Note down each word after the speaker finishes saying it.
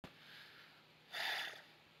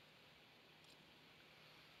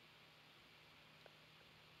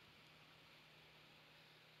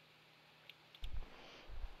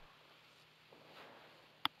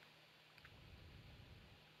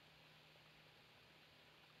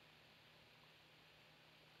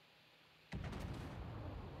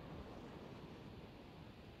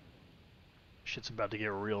Shit's about to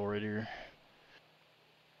get real right here.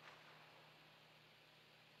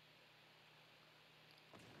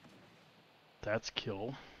 That's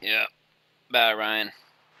kill. Yeah. Bye, Ryan.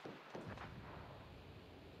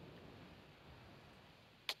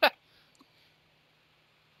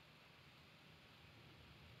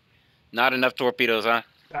 Not enough torpedoes, huh?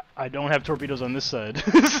 I don't have torpedoes on this side.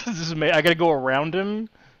 This is I gotta go around him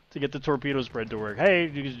to get the torpedo spread to work. Hey,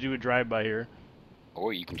 you can do a drive-by here.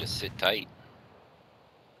 Or you can just sit tight.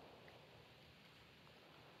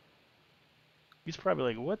 He's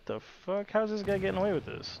probably like, what the fuck? How's this guy getting away with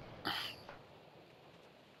this?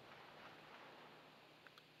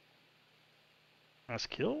 Nice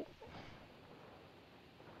kill.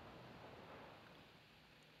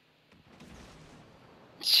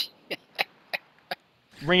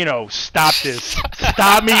 Reno, stop this.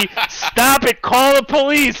 Stop me. Stop it. Call the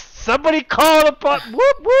police. Somebody call the police.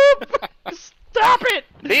 Whoop, whoop. Stop it.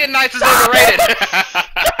 Being nice is overrated.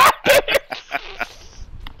 Stop it.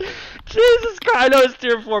 Jesus Christ. I know it's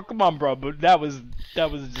tier 4. Come on, bro. But that was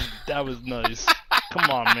nice.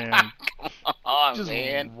 Come on, man. Come on, Just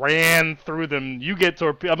man. ran through them. You get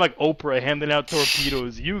torpedoes. I'm like Oprah handing out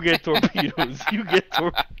torpedoes. You get torpedoes. You get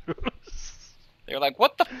torpedoes. They're like,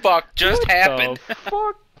 what the fuck just happened? The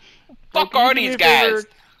fuck? Fuck are these guys?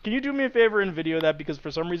 Can you do me a favor and video that? Because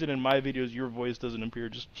for some reason in my videos your voice doesn't appear.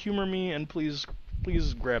 Just humor me and please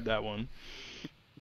grab that one.